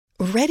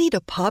Ready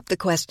to pop the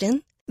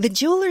question? The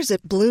jewelers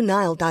at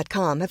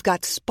BlueNile.com have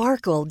got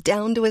sparkle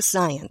down to a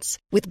science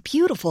with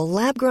beautiful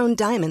lab-grown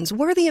diamonds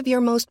worthy of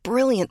your most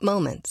brilliant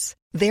moments.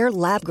 Their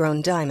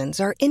lab-grown diamonds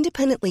are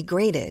independently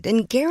graded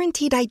and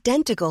guaranteed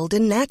identical to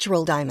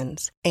natural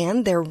diamonds,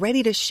 and they're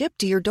ready to ship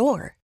to your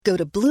door. Go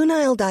to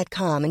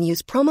BlueNile.com and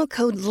use promo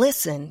code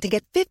LISTEN to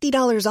get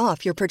 $50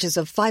 off your purchase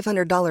of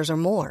 $500 or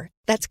more.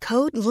 That's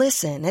code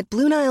LISTEN at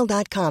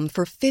BlueNile.com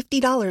for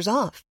 $50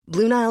 off.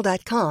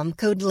 BlueNile.com,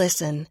 code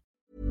LISTEN.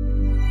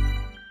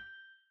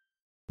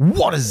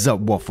 What is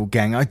up, Waffle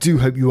Gang? I do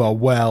hope you are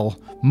well.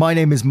 My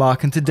name is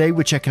Mark, and today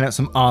we're checking out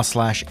some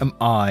r/am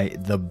I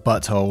the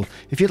butthole.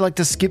 If you'd like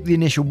to skip the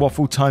initial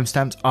waffle,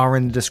 timestamps are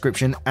in the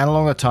description and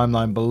along the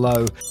timeline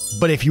below.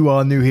 But if you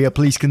are new here,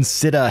 please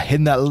consider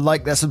hitting that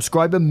like, that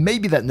subscribe, and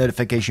maybe that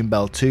notification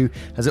bell too,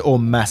 as it all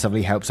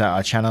massively helps out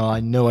our channel. I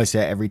know I say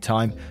it every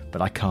time,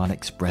 but I can't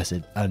express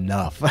it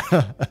enough.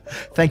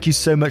 Thank you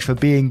so much for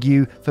being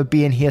you, for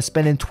being here,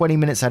 spending 20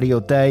 minutes out of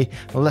your day.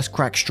 Well, let's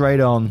crack straight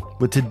on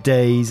with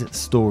today's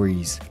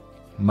stories.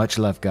 Much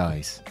love,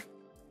 guys.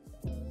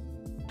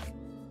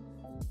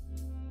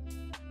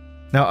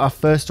 Now, our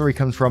first story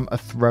comes from a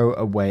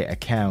throwaway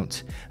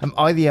account. Am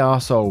I the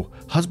arsehole?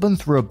 Husband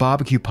threw a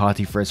barbecue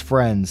party for his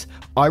friends.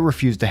 I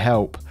refused to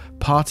help.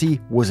 Party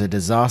was a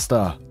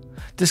disaster.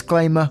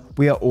 Disclaimer,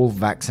 we are all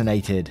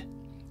vaccinated.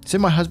 So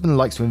my husband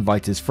likes to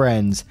invite his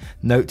friends,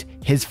 note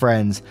his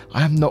friends,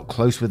 I am not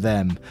close with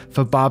them,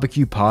 for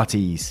barbecue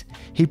parties.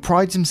 He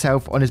prides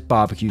himself on his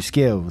barbecue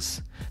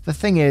skills. The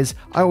thing is,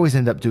 I always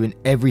end up doing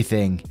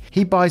everything.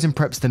 He buys and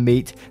preps the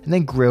meat and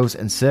then grills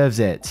and serves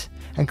it,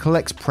 and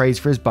collects praise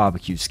for his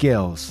barbecue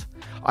skills.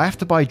 I have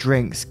to buy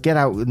drinks, get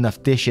out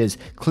enough dishes,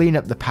 clean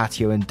up the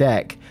patio and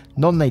deck,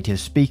 non-native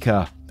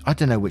speaker, I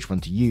don't know which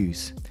one to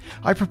use.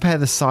 I prepare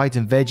the sides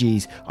and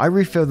veggies, I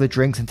refill the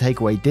drinks and take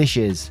away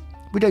dishes.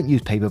 We don't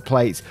use paper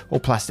plates or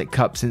plastic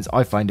cups since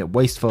I find it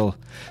wasteful,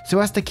 so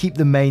as to keep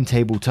the main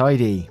table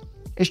tidy.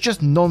 It's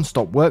just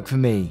non-stop work for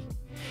me.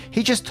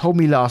 He just told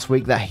me last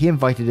week that he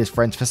invited his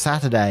friends for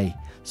Saturday,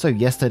 so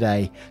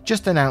yesterday,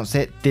 just announced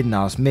it, didn't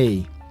ask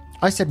me.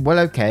 I said, well,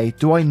 okay,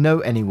 do I know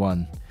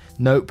anyone?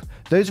 Nope,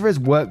 those are his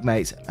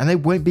workmates and they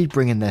won't be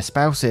bringing their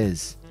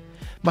spouses.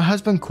 My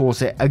husband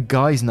calls it a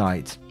guys'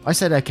 night. I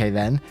said, okay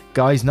then,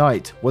 guys'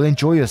 night, well,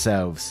 enjoy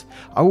yourselves.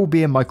 I will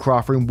be in my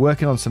craft room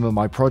working on some of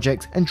my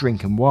projects and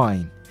drinking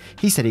wine.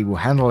 He said he will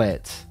handle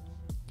it.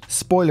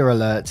 Spoiler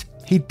alert,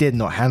 he did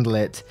not handle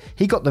it.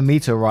 He got the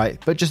meat right,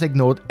 but just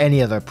ignored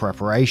any other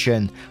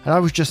preparation, and I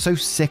was just so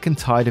sick and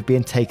tired of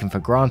being taken for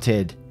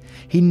granted.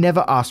 He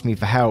never asked me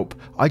for help,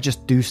 I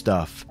just do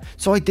stuff,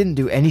 so I didn't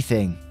do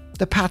anything.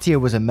 The patio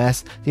was a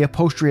mess, the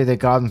upholstery of the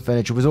garden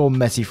furniture was all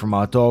messy from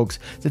our dogs,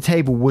 the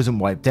table wasn't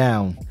wiped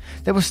down.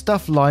 There was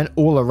stuff lying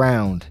all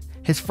around.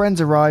 His friends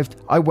arrived,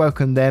 I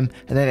welcomed them,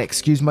 and then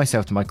excused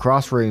myself to my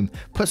classroom,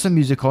 put some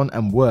music on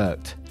and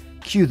worked.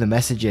 Cue the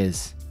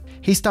messages.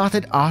 He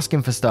started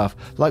asking for stuff,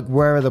 like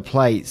where are the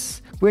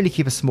plates? We only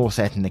keep a small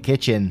set in the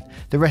kitchen,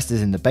 the rest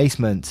is in the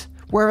basement.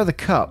 Where are the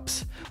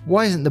cups?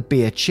 Why isn't the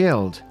beer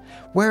chilled?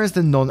 Where is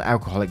the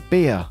non-alcoholic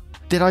beer?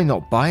 Did I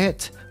not buy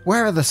it?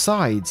 Where are the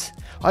sides?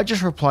 I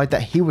just replied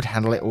that he would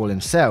handle it all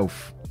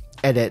himself.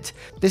 Edit.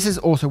 This is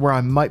also where I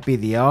might be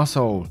the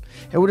arsehole.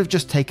 It would have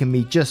just taken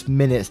me just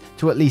minutes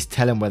to at least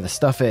tell him where the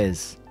stuff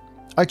is.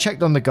 I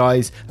checked on the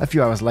guys a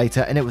few hours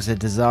later and it was a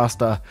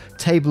disaster.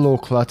 Table all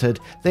cluttered,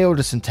 they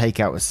ordered some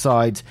takeout with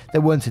sides,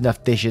 there weren't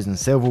enough dishes and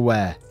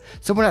silverware.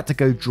 Someone had to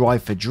go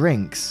drive for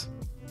drinks.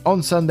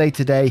 On Sunday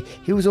today,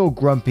 he was all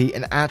grumpy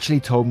and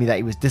actually told me that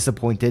he was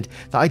disappointed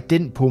that I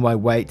didn't pull my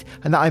weight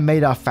and that I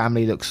made our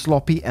family look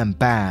sloppy and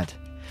bad.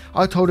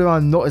 I told him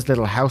I'm not his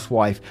little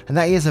housewife and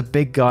that he is a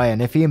big guy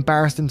and if he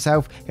embarrassed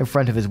himself in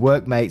front of his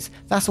workmates,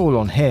 that's all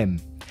on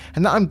him.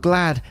 And that I'm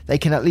glad they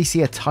can at least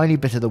see a tiny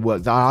bit of the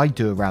work that I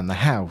do around the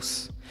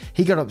house.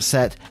 He got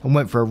upset and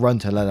went for a run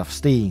to let off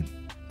steam.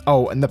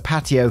 Oh, and the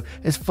patio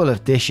is full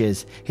of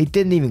dishes. He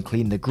didn't even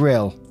clean the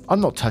grill.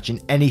 I'm not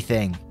touching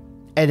anything.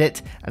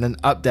 Edit and an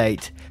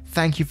update.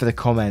 Thank you for the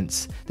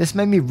comments. This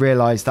made me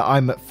realise that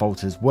I'm at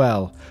fault as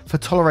well, for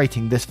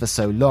tolerating this for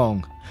so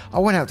long. I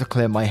went out to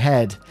clear my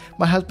head.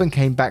 My husband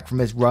came back from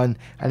his run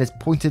and is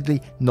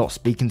pointedly not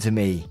speaking to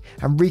me,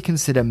 and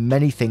reconsider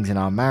many things in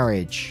our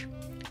marriage.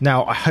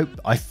 Now,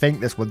 I think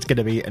this one's going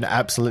to be an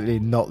absolutely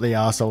not the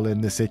arsehole in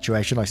this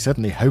situation. I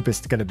certainly hope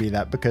it's going to be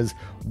that, because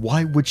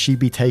why would she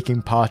be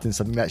taking part in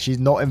something that she's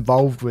not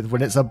involved with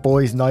when it's a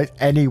boys' night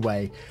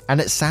anyway? And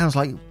it sounds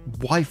like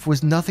wife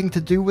was nothing to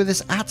do with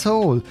this at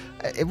all.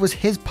 It was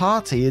his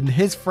party and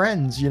his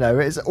friends, you know,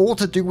 it's all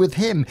to do with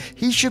him.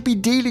 He should be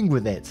dealing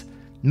with it.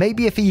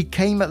 Maybe if he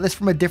came at this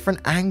from a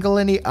different angle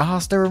and he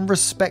asked her and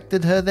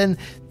respected her, then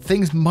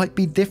things might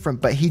be different,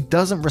 but he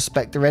doesn't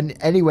respect her in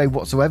any way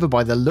whatsoever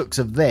by the looks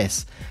of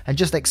this, and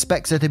just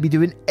expects her to be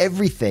doing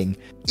everything,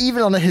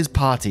 even on his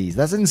parties.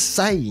 That's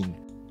insane.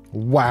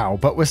 Wow,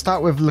 but we'll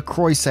start with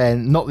LaCroix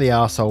saying, not the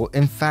arsehole.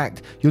 In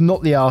fact, you're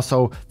not the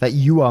arsehole, that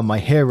you are my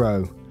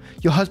hero.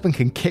 Your husband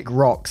can kick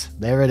rocks.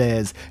 There it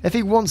is. If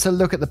he wants to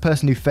look at the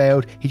person who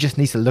failed, he just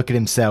needs to look at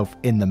himself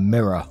in the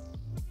mirror.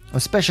 A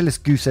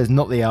Specialist Goose says,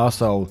 not the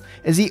arsehole.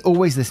 Is he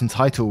always this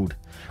entitled?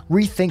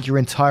 Rethink your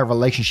entire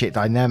relationship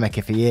dynamic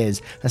if he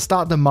is, and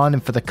start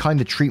demanding for the kind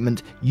of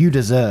treatment you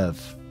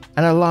deserve.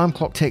 An Alarm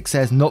Clock Tick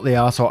says, not the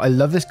arsehole. I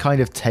love this kind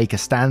of take a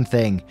stand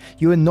thing.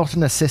 You are not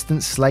an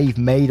assistant, slave,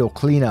 maid or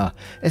cleaner.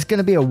 It's going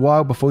to be a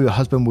while before your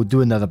husband will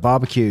do another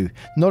barbecue.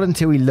 Not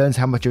until he learns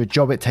how much of a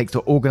job it takes to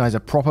organise a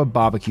proper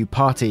barbecue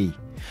party.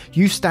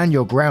 You stand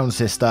your ground,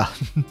 sister.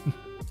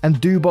 And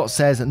Doobot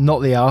says, not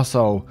the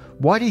arsehole.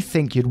 Why do you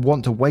think you'd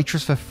want to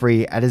waitress for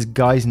free at his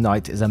guy's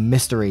night is a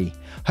mystery.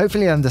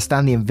 Hopefully I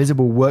understand the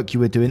invisible work you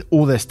were doing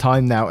all this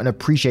time now and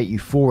appreciate you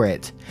for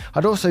it.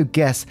 I'd also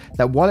guess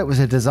that while it was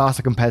a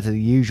disaster compared to the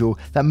usual,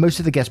 that most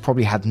of the guests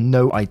probably had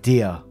no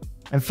idea.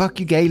 And Fuck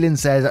You Galen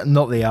says,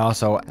 not the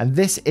arsehole, and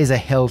this is a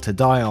hill to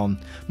die on.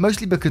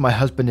 Mostly because my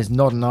husband is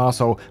not an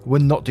arsehole and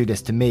would not do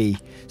this to me.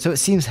 So it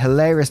seems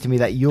hilarious to me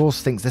that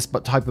yours thinks this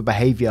type of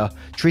behaviour,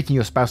 treating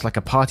your spouse like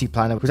a party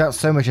planner without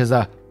so much as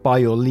a by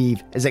your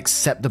leave, is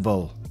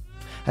acceptable.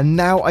 And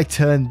now I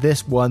turn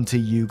this one to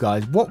you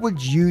guys. What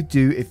would you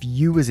do if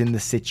you was in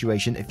this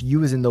situation, if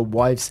you was in the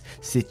wife's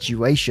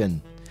situation?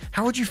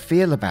 How would you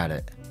feel about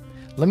it?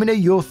 Let me know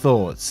your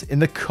thoughts in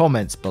the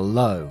comments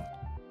below.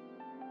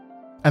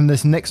 And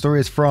this next story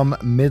is from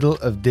Middle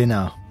of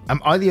Dinner.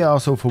 Am I the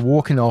arsehole for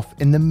walking off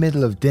in the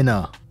middle of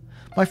dinner?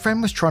 My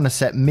friend was trying to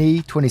set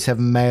me,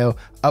 27 male,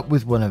 up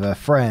with one of her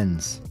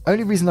friends.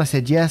 Only reason I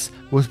said yes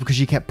was because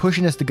she kept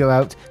pushing us to go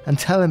out and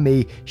telling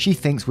me she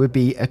thinks we'd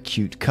be a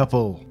cute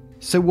couple.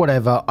 So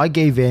whatever, I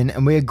gave in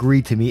and we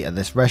agreed to meet at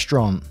this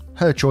restaurant.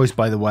 Her choice,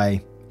 by the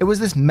way. It was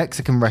this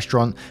Mexican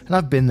restaurant and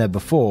I've been there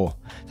before.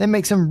 They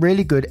make some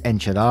really good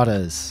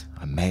enchiladas.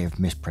 I may have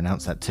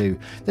mispronounced that too.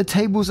 The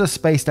tables are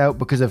spaced out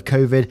because of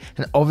COVID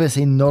and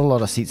obviously not a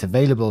lot of seats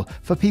available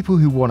for people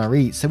who want to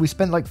eat, so we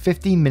spent like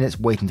 15 minutes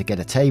waiting to get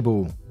a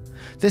table.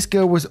 This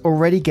girl was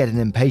already getting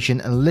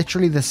impatient and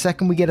literally the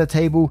second we get a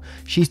table,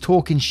 she's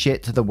talking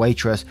shit to the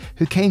waitress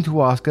who came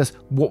to ask us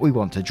what we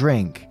want to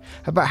drink,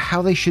 about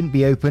how they shouldn't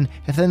be open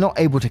if they're not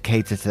able to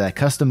cater to their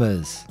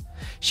customers.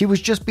 She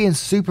was just being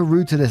super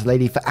rude to this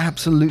lady for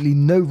absolutely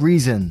no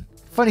reason.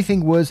 Funny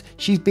thing was,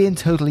 she's being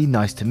totally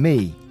nice to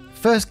me.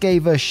 First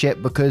gave her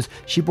shit because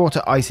she brought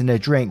her ice in her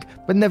drink,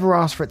 but never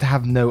asked for it to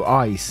have no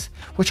ice,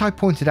 which I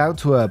pointed out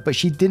to her, but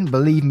she didn't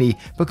believe me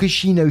because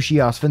she knows she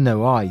asked for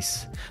no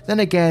ice. Then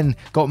again,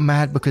 got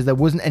mad because there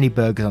wasn't any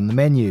burgers on the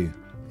menu.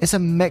 It's a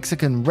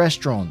Mexican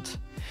restaurant.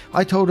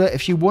 I told her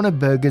if she wanted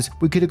burgers,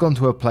 we could have gone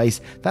to a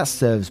place that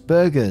serves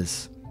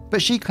burgers.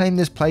 But she claimed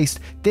this place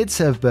did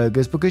serve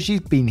burgers because she's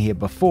been here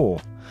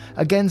before.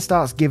 Again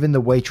starts giving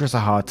the waitress a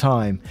hard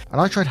time, and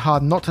I tried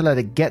hard not to let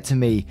it get to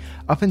me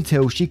up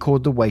until she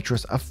called the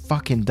waitress a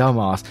fucking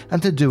dumbass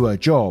and to do her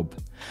job.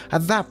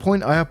 At that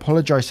point I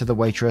apologised to the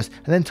waitress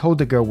and then told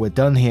the girl we're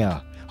done here.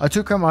 I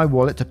took out my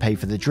wallet to pay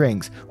for the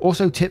drinks,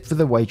 also tipped for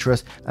the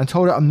waitress and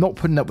told her I'm not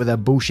putting up with her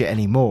bullshit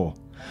anymore.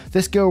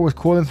 This girl was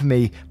calling for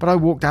me, but I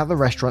walked out the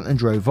restaurant and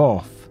drove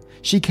off.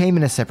 She came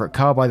in a separate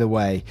car, by the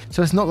way,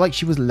 so it's not like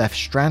she was left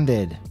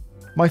stranded.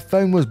 My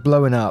phone was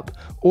blowing up.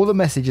 All the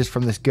messages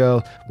from this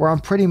girl where I'm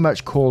pretty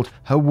much called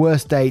her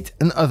worst date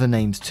and other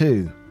names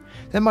too.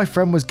 Then my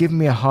friend was giving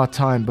me a hard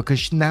time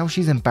because now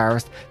she's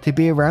embarrassed to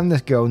be around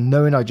this girl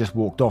knowing I just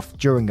walked off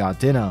during our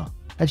dinner.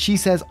 And she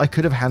says I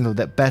could have handled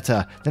it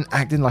better than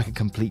acting like a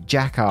complete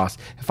jackass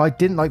if I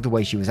didn't like the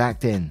way she was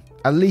acting.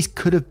 At least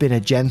could have been a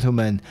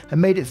gentleman and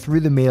made it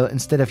through the meal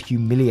instead of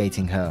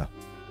humiliating her.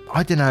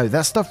 I don't know,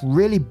 that stuff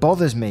really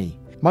bothers me.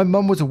 My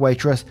mum was a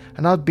waitress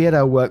and I'd be at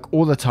her work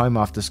all the time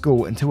after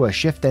school until her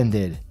shift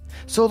ended.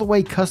 Saw the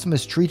way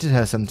customers treated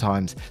her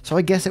sometimes, so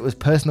I guess it was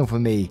personal for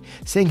me,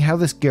 seeing how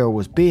this girl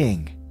was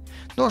being.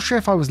 Not sure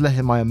if I was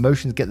letting my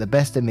emotions get the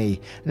best of me,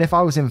 and if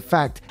I was in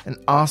fact an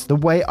arse the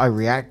way I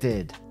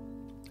reacted.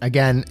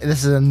 Again,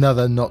 this is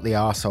another not the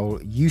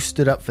arsehole. You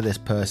stood up for this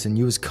person,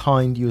 you was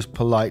kind, you was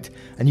polite,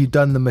 and you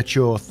done the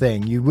mature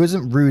thing. You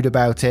wasn't rude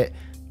about it.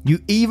 You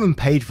even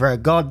paid for her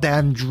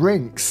goddamn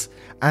drinks.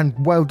 And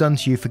well done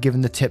to you for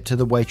giving the tip to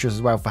the waitress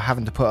as well for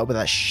having to put up with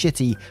that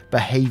shitty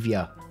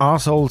behaviour.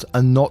 Arseholes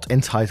are not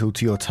entitled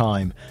to your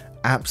time.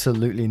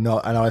 Absolutely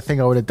not. And I think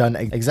I would have done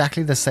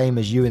exactly the same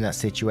as you in that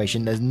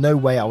situation. There's no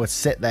way I would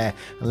sit there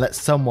and let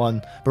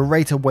someone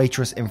berate a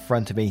waitress in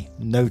front of me.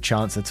 No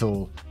chance at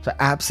all. So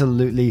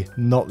absolutely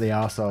not the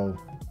arsehole.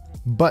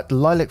 But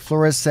Lilac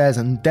Flores says,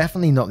 and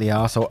definitely not the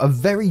arsehole, a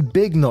very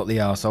big not the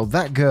arsehole.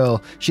 That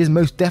girl, she is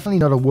most definitely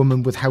not a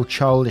woman with how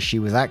childish she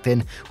was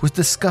acting, was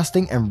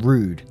disgusting and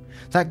rude.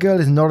 That girl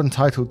is not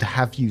entitled to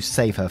have you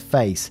save her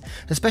face,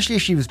 especially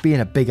if she was being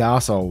a big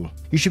arsehole.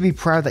 You should be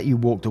proud that you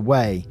walked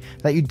away,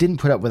 that you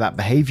didn't put up with that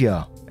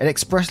behaviour. It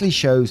expressly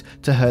shows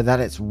to her that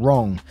it's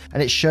wrong,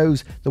 and it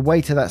shows the way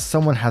to that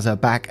someone has her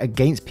back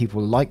against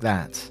people like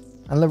that.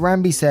 And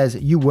Larambi says,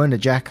 you weren't a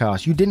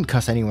jackass, you didn't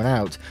cuss anyone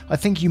out. I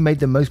think you made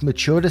the most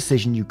mature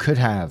decision you could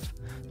have.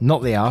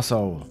 Not the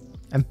arsehole.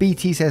 And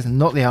BT says,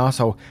 not the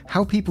arsehole.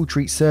 How people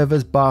treat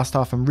servers, bar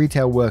staff and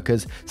retail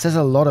workers says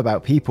a lot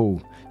about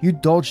people. You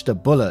dodged a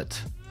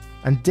bullet.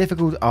 And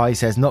Difficult Eye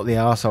says, not the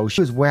arsehole.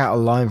 She was way out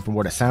of line from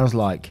what it sounds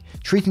like.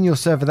 Treating your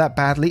server that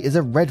badly is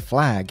a red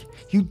flag.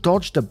 You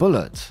dodged a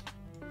bullet.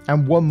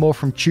 And one more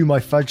from Chew My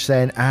Fudge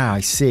saying, I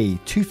see.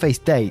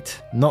 Two-faced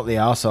date, not the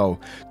arsehole.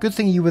 Good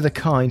thing you were the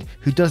kind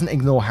who doesn't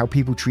ignore how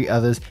people treat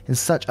others in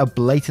such a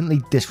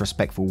blatantly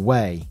disrespectful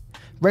way.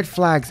 Red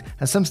flags,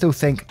 and some still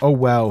think, oh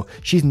well,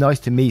 she's nice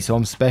to me so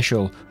I'm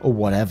special, or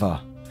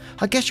whatever.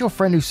 I guess your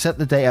friend who set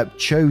the date up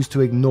chose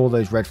to ignore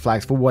those red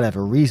flags for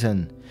whatever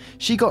reason.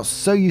 She got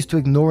so used to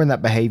ignoring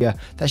that behaviour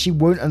that she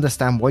won't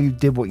understand why you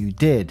did what you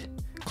did.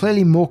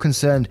 Clearly more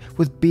concerned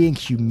with being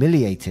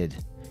humiliated.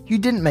 You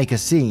didn't make a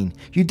scene,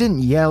 you didn't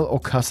yell or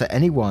cuss at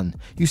anyone.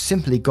 You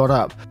simply got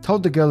up,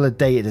 told the girl the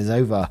date is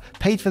over,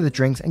 paid for the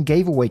drinks and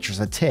gave a waitress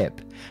a tip.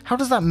 How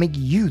does that make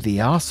you the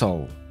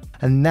arsehole?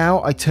 And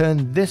now I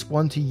turn this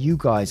one to you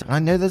guys. I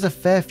know there's a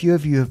fair few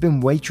of you who have been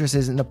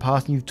waitresses in the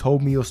past and you've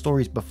told me your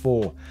stories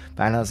before.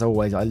 And as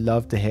always, I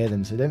love to hear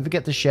them, so don't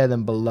forget to share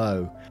them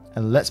below.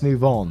 And let's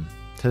move on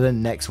to the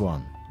next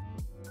one.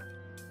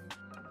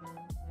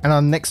 And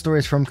our next story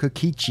is from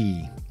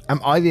Kokichi. Am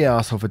I the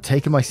arsehole for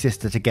taking my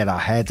sister to get her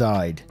hair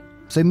dyed?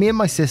 So me and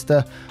my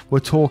sister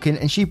were talking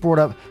and she brought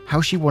up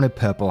how she wanted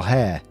purple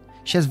hair.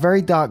 She has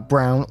very dark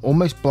brown,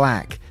 almost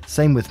black,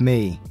 same with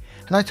me.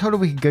 And I told her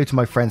we could go to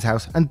my friend's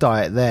house and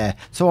dye it there,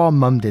 so our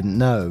mum didn't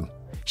know.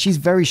 She's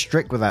very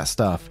strict with that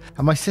stuff,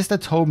 and my sister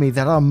told me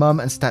that our mum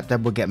and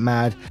stepdad would get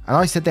mad, and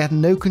I said they had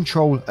no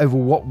control over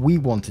what we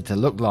wanted to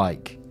look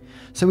like.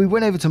 So we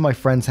went over to my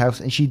friend's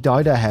house and she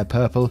dyed her hair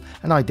purple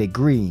and I did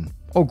green,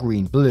 or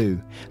green blue,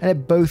 and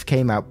it both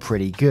came out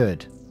pretty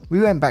good.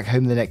 We went back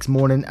home the next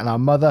morning and our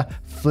mother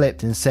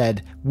flipped and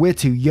said, we're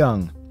too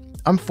young.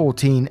 I'm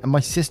 14 and my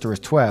sister is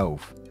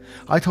 12.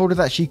 I told her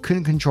that she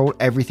couldn't control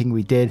everything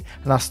we did,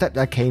 and our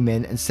stepdad came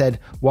in and said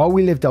while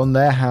we lived on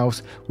their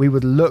house we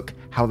would look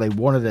how they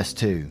wanted us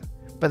to.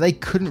 But they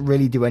couldn't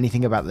really do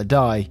anything about the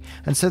dye,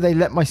 and so they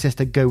let my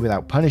sister go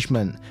without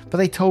punishment. But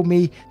they told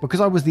me because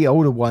I was the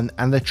older one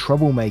and the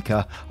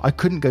troublemaker, I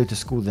couldn't go to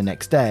school the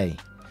next day.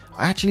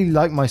 I actually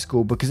like my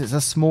school because it's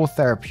a small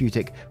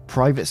therapeutic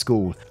private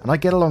school and I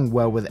get along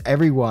well with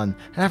everyone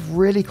and have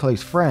really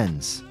close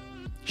friends.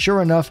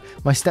 Sure enough,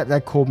 my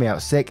stepdad called me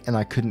out sick and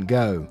I couldn't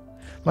go.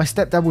 My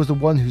stepdad was the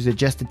one who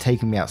suggested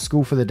taking me out of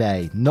school for the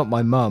day, not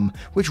my mum,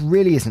 which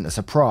really isn't a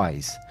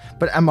surprise.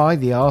 But am I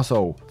the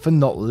arsehole for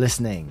not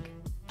listening?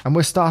 And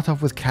we'll start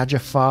off with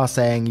Kajafar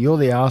saying, you're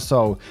the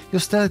arsehole, you're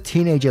still a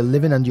teenager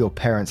living under your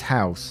parents'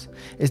 house.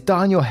 Is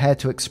dyeing your hair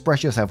to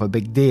express yourself a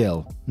big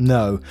deal?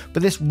 No,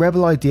 but this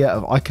rebel idea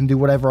of I can do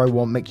whatever I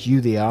want makes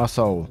you the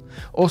arsehole.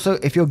 Also,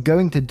 if you're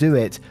going to do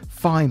it,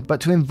 fine,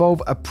 but to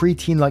involve a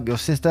preteen like your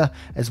sister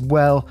as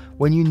well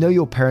when you know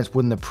your parents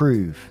wouldn't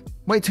approve.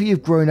 Wait till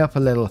you've grown up a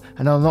little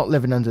and are not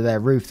living under their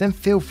roof, then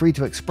feel free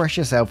to express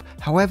yourself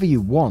however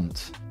you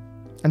want.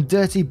 And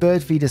Dirty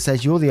Bird Feeder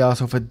says you're the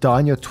arsehole for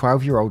dyeing your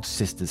 12-year-old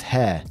sister's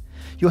hair.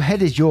 Your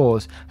head is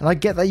yours, and I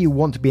get that you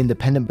want to be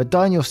independent, but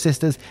dyeing your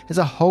sister's is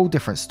a whole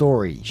different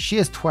story. She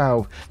is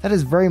 12, that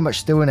is very much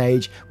still an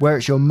age where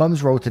it's your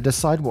mum's role to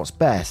decide what's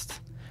best.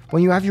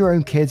 When you have your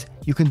own kids,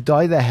 you can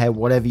dye their hair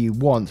whatever you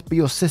want, but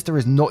your sister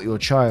is not your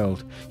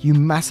child. You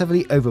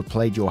massively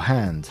overplayed your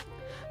hand.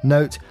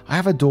 Note, I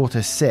have a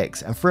daughter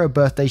 6 and for her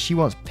birthday she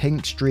wants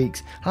pink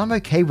streaks and I'm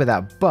okay with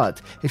that,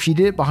 but if she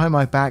did it behind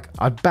my back,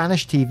 I'd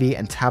banish TV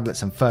and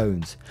tablets and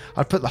phones.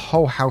 I'd put the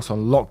whole house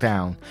on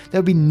lockdown.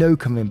 There'll be no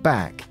coming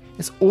back.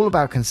 It's all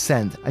about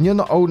consent and you're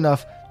not old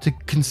enough to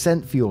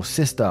consent for your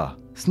sister.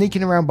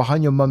 Sneaking around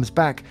behind your mum's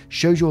back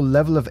shows your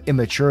level of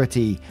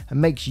immaturity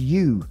and makes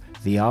you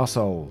the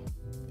arsehole.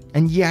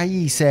 And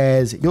Yayi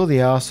says, you're the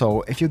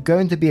arsehole. If you're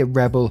going to be a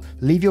rebel,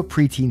 leave your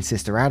preteen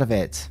sister out of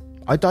it.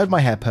 I dyed my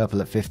hair purple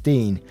at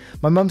 15.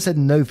 My mum said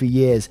no for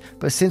years,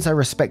 but since I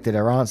respected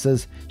her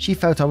answers, she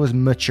felt I was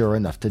mature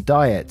enough to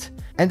dye it.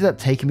 Ended up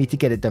taking me to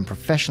get it done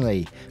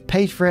professionally,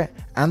 paid for it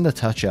and the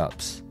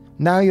touch-ups.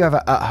 Now you have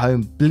an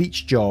at-home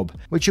bleach job,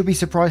 which you'll be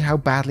surprised how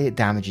badly it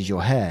damages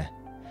your hair.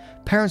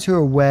 Parents who are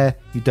aware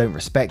you don't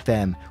respect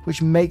them,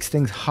 which makes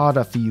things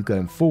harder for you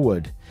going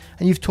forward.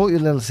 And you've taught your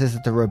little sister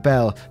to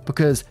rebel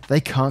because they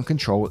can't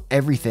control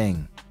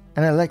everything.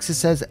 And Alexis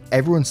says,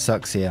 everyone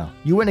sucks here.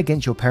 You went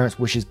against your parents'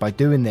 wishes by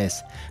doing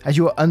this. As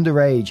you are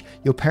underage,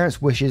 your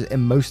parents' wishes in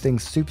most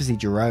things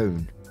supersede your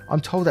own.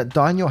 I'm told that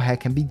dyeing your hair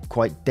can be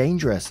quite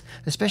dangerous,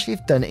 especially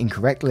if done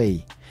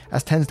incorrectly,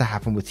 as tends to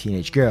happen with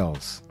teenage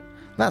girls.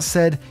 That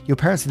said, your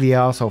parents are the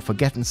arsehole for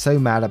getting so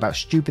mad about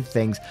stupid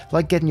things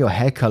like getting your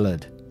hair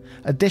coloured.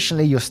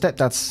 Additionally, your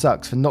stepdad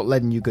sucks for not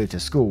letting you go to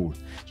school.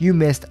 You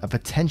missed a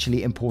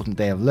potentially important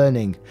day of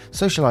learning,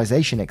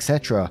 socialization,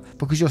 etc.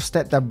 because your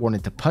stepdad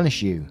wanted to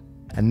punish you.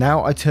 And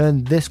now I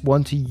turn this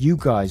one to you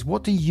guys.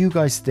 What do you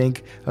guys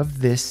think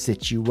of this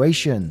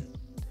situation?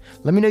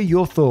 Let me know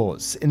your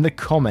thoughts in the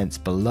comments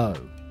below.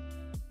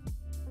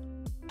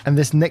 And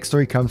this next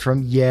story comes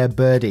from Yeah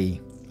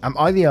Birdie. Am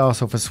I the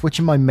arsehole for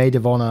switching my maid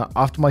of honour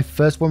after my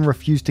first one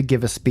refused to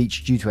give a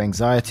speech due to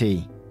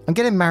anxiety? I'm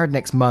getting married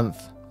next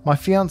month. My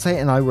fiancé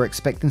and I were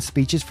expecting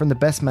speeches from the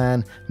best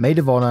man, maid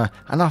of honour,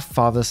 and our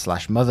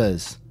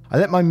fathers/mothers. I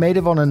let my maid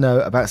of honour know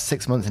about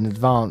 6 months in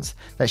advance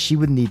that she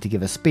would need to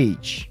give a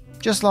speech.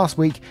 Just last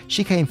week,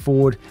 she came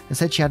forward and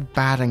said she had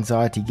bad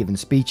anxiety giving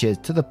speeches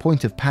to the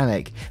point of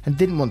panic and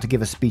didn't want to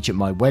give a speech at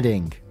my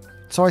wedding.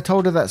 So I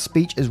told her that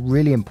speech is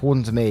really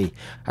important to me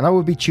and I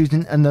would be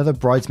choosing another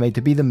bridesmaid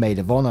to be the maid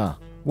of honour.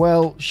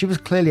 Well, she was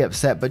clearly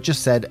upset but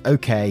just said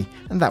okay,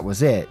 and that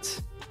was it.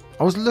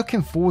 I was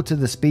looking forward to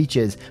the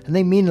speeches and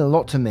they mean a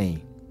lot to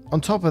me. On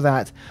top of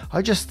that,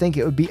 I just think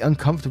it would be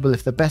uncomfortable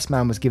if the best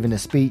man was giving a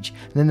speech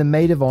and then the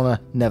maid of honour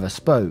never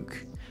spoke.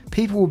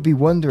 People would be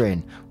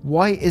wondering,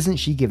 why isn't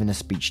she giving a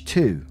speech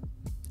too?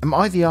 Am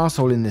I the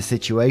arsehole in this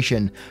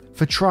situation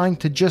for trying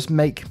to just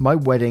make my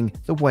wedding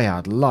the way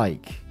I'd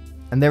like?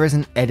 And there is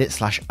an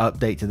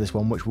edit/update to this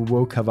one which we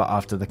will cover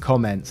after the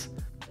comments.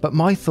 But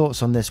my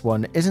thoughts on this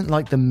one isn't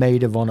like the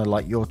maid of honour,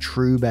 like your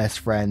true best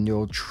friend,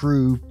 your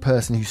true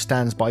person who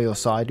stands by your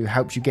side, who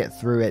helps you get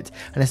through it.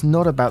 And it's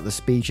not about the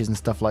speeches and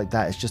stuff like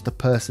that. It's just a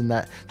person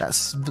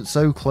that's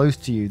so close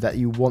to you that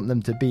you want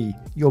them to be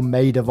your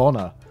maid of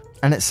honour.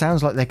 And it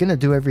sounds like they're going to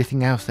do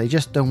everything else. They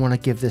just don't want to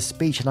give this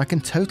speech. And I can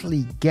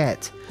totally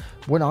get.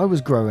 When I was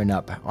growing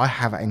up, I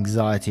have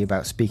anxiety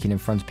about speaking in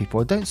front of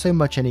people. I don't so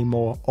much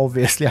anymore.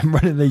 Obviously, I'm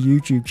running a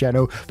YouTube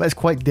channel, but it's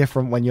quite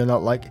different when you're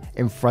not like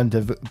in front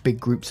of big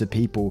groups of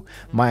people.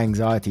 My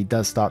anxiety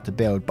does start to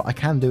build, but I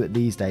can do it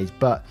these days.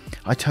 But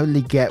I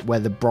totally get where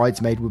the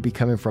bridesmaid would be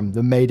coming from,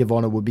 the maid of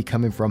honour would be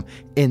coming from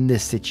in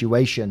this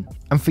situation.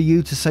 And for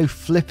you to so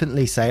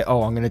flippantly say,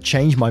 oh, I'm going to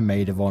change my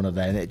maid of honour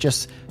then,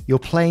 you're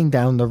playing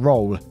down the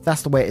role.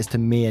 That's the way it is to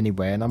me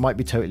anyway, and I might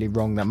be totally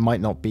wrong. That might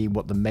not be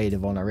what the maid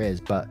of honour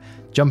is, but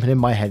jumping in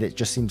my head, it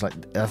just seems like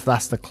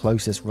that's the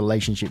closest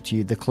relationship to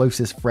you, the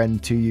closest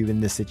friend to you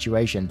in this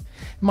situation.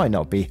 It might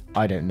not be,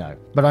 I don't know.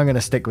 But I'm going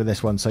to stick with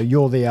this one. So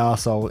you're the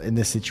arsehole in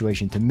this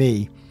situation to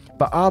me.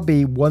 But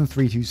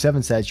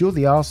RB1327 says, you're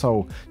the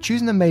arsehole.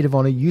 Choosing the maid of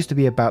honour used to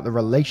be about the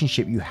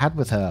relationship you had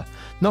with her,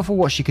 not for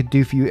what she could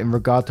do for you in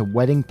regard to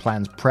wedding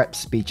plans, prep,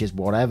 speeches,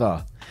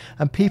 whatever.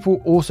 And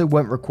people also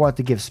weren't required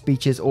to give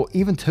speeches or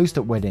even toast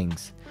at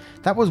weddings.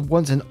 That was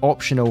once an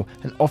optional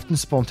and often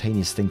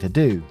spontaneous thing to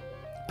do.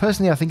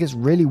 Personally, I think it's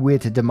really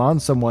weird to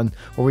demand someone,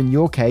 or in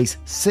your case,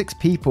 6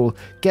 people,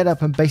 get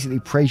up and basically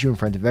praise you in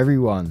front of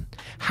everyone.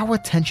 How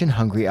attention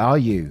hungry are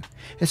you?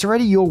 It's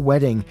already your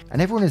wedding and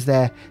everyone is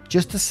there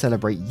just to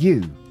celebrate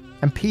you.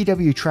 And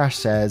PW Trash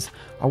says,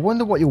 I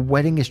wonder what your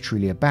wedding is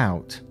truly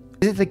about.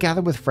 Is it to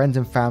gather with friends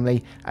and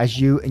family as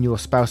you and your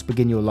spouse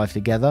begin your life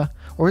together?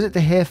 Or is it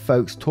to hear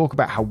folks talk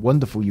about how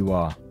wonderful you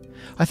are?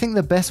 I think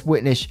the best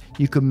witness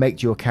you could make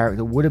to your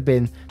character would have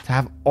been to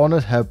have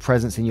honoured her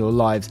presence in your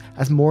lives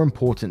as more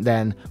important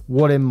than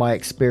what, in my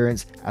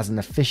experience as an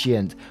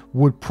officiant,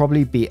 would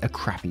probably be a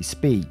crappy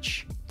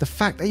speech. The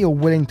fact that you're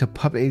willing to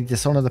publicly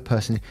dishonour the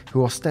person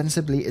who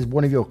ostensibly is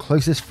one of your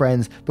closest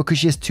friends because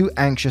she is too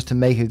anxious to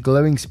make a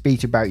glowing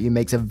speech about you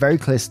makes a very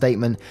clear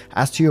statement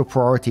as to your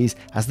priorities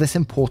as this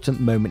important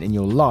moment in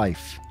your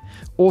life.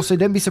 Also,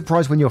 don't be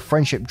surprised when your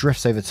friendship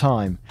drifts over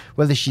time,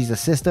 whether she's a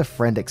sister,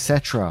 friend,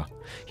 etc.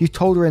 You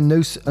told her in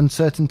no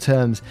uncertain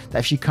terms that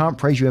if she can't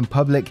praise you in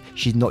public,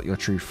 she's not your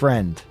true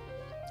friend.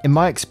 In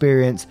my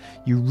experience,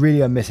 you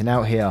really are missing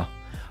out here.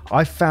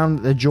 I found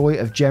that the joy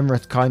of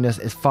generous kindness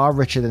is far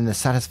richer than the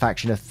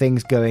satisfaction of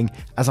things going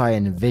as I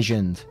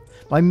envisioned.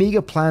 My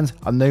meagre plans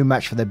are no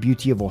match for the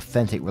beauty of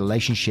authentic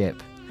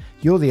relationship.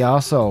 You're the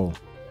arsehole.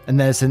 And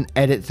there's an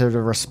edit to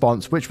the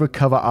response, which we'll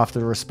cover after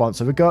the response.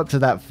 So we'll go up to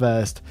that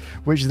first,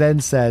 which then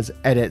says,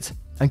 edit,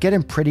 I'm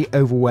getting pretty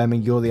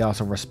overwhelming you're the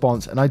arsehole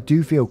response, and I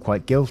do feel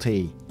quite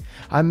guilty.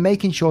 I'm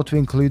making sure to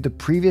include the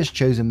previous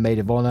chosen maid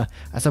of honour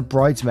as a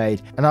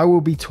bridesmaid, and I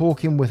will be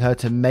talking with her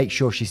to make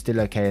sure she's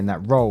still okay in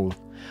that role.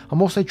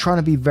 I'm also trying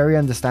to be very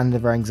understanding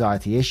of her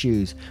anxiety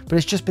issues, but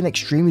it's just been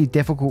extremely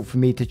difficult for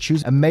me to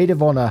choose a maid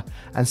of honour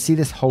and see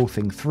this whole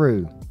thing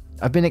through.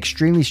 I've been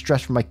extremely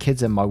stressed from my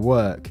kids and my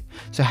work,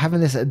 so having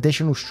this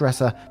additional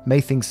stressor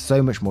made things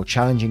so much more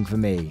challenging for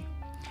me.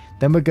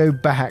 Then we'll go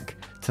back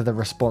to the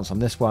response on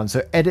this one.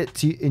 So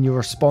edit in your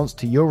response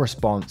to your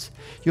response.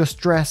 Your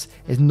stress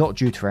is not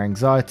due to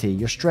anxiety.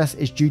 Your stress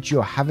is due to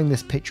your having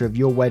this picture of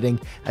your wedding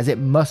as it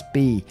must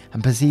be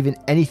and perceiving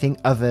anything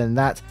other than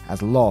that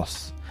as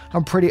loss.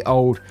 I'm pretty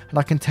old, and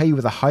I can tell you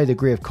with a high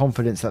degree of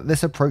confidence that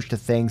this approach to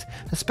things,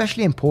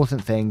 especially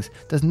important things,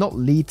 does not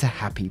lead to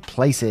happy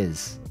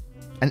places.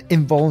 An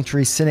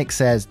involuntary cynic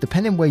says,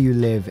 depending where you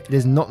live, it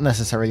is not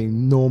necessarily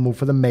normal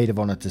for the maid of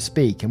honour to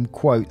speak, and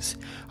quotes,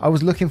 I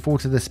was looking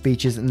forward to the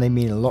speeches and they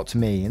mean a lot to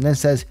me, and then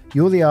says,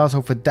 you're the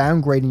arsehole for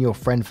downgrading your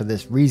friend for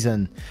this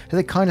reason, as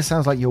it kind of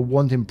sounds like you're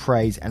wanting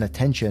praise and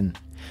attention,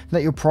 and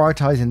that you're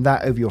prioritising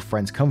that over your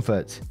friend's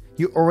comfort.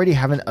 You're already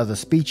having other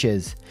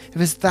speeches.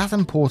 If it's that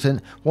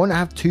important, why not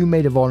have 2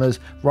 maid of honours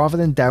rather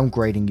than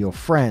downgrading your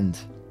friend?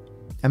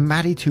 And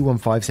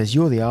Maddie215 says,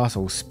 you're the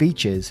arsehole.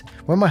 Speeches.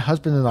 When my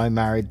husband and I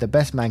married, the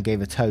best man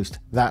gave a toast.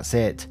 That's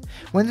it.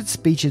 When did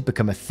speeches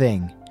become a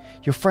thing?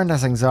 Your friend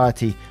has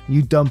anxiety and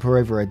you dump her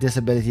over a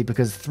disability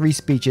because 3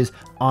 speeches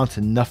aren't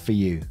enough for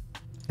you.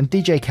 And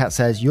DJ Cat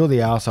says, you're the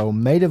arsehole.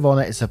 Maid of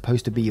honor is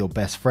supposed to be your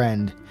best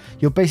friend.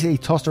 You're basically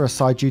tossed her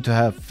aside due to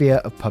her fear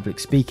of public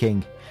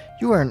speaking.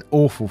 You are an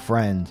awful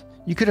friend.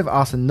 You could have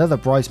asked another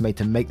bridesmaid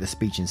to make the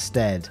speech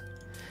instead.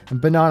 And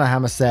Banana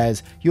Hammer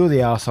says, you're the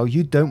arsehole.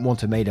 You don't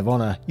want a maid of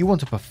honor. You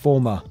want a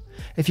performer.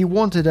 If you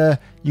wanted her,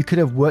 you could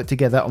have worked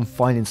together on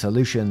finding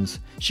solutions.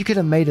 She could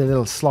have made a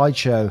little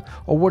slideshow,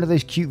 or one of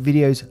those cute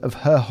videos of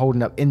her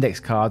holding up index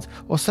cards,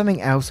 or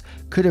something else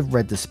could have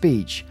read the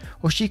speech.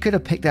 Or she could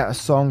have picked out a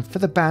song for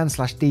the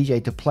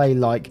band/DJ to play,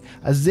 like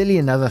a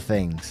zillion other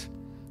things.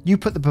 You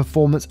put the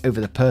performance over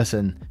the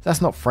person.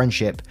 That's not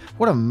friendship.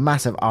 What a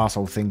massive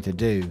arsehole thing to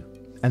do.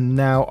 And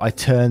now I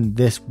turn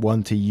this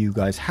one to you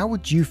guys. How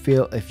would you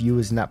feel if you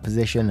was in that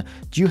position?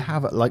 Do you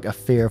have like a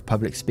fear of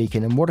public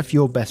speaking? And what if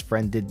your best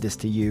friend did this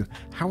to you?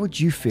 How would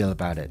you feel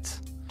about it?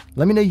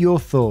 Let me know your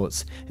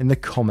thoughts in the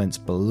comments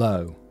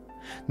below.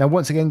 Now,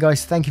 once again,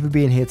 guys, thank you for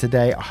being here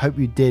today. I hope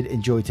you did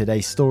enjoy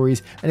today's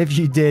stories. And if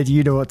you did,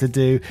 you know what to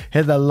do.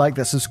 Hit that like,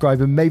 that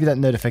subscribe, and maybe that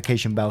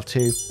notification bell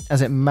too,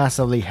 as it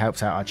massively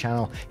helps out our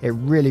channel. It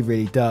really,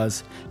 really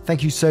does.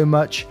 Thank you so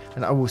much,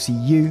 and I will see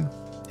you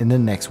in the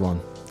next one.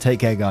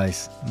 Take care,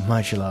 guys.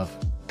 Much love.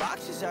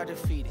 Boxes are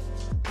defeating,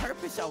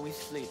 purpose always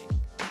fleeting.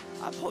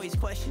 I pose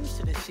questions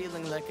to the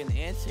ceiling like an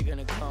answer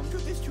gonna come.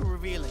 Truth is too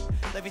revealing,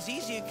 life is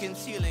easier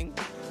concealing.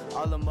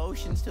 All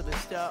emotions to the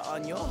start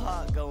on your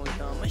heart going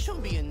numb. I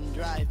should be in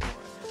drive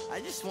more, I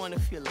just wanna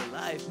feel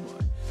alive more.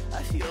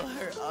 I feel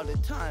hurt all the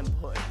time,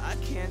 boy, I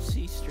can't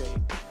see straight.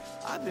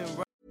 I've been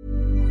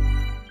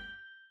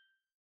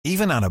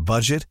Even on a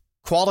budget,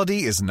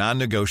 quality is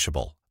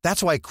non-negotiable.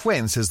 That's why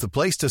Quince is the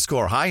place to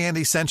score high-end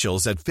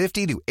essentials at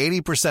 50 to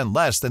 80%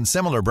 less than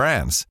similar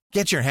brands.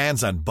 Get your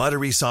hands on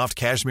buttery soft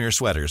cashmere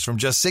sweaters from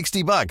just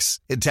 $60,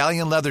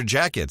 Italian leather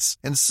jackets,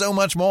 and so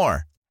much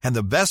more. And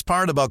the best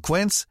part about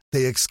Quince,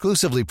 they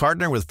exclusively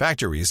partner with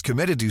factories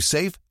committed to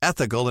safe,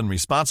 ethical, and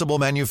responsible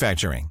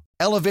manufacturing.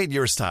 Elevate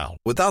your style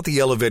without the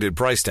elevated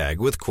price tag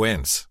with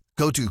Quince.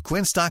 Go to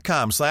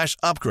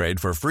quince.com/upgrade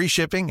for free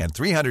shipping and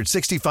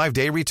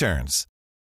 365-day returns.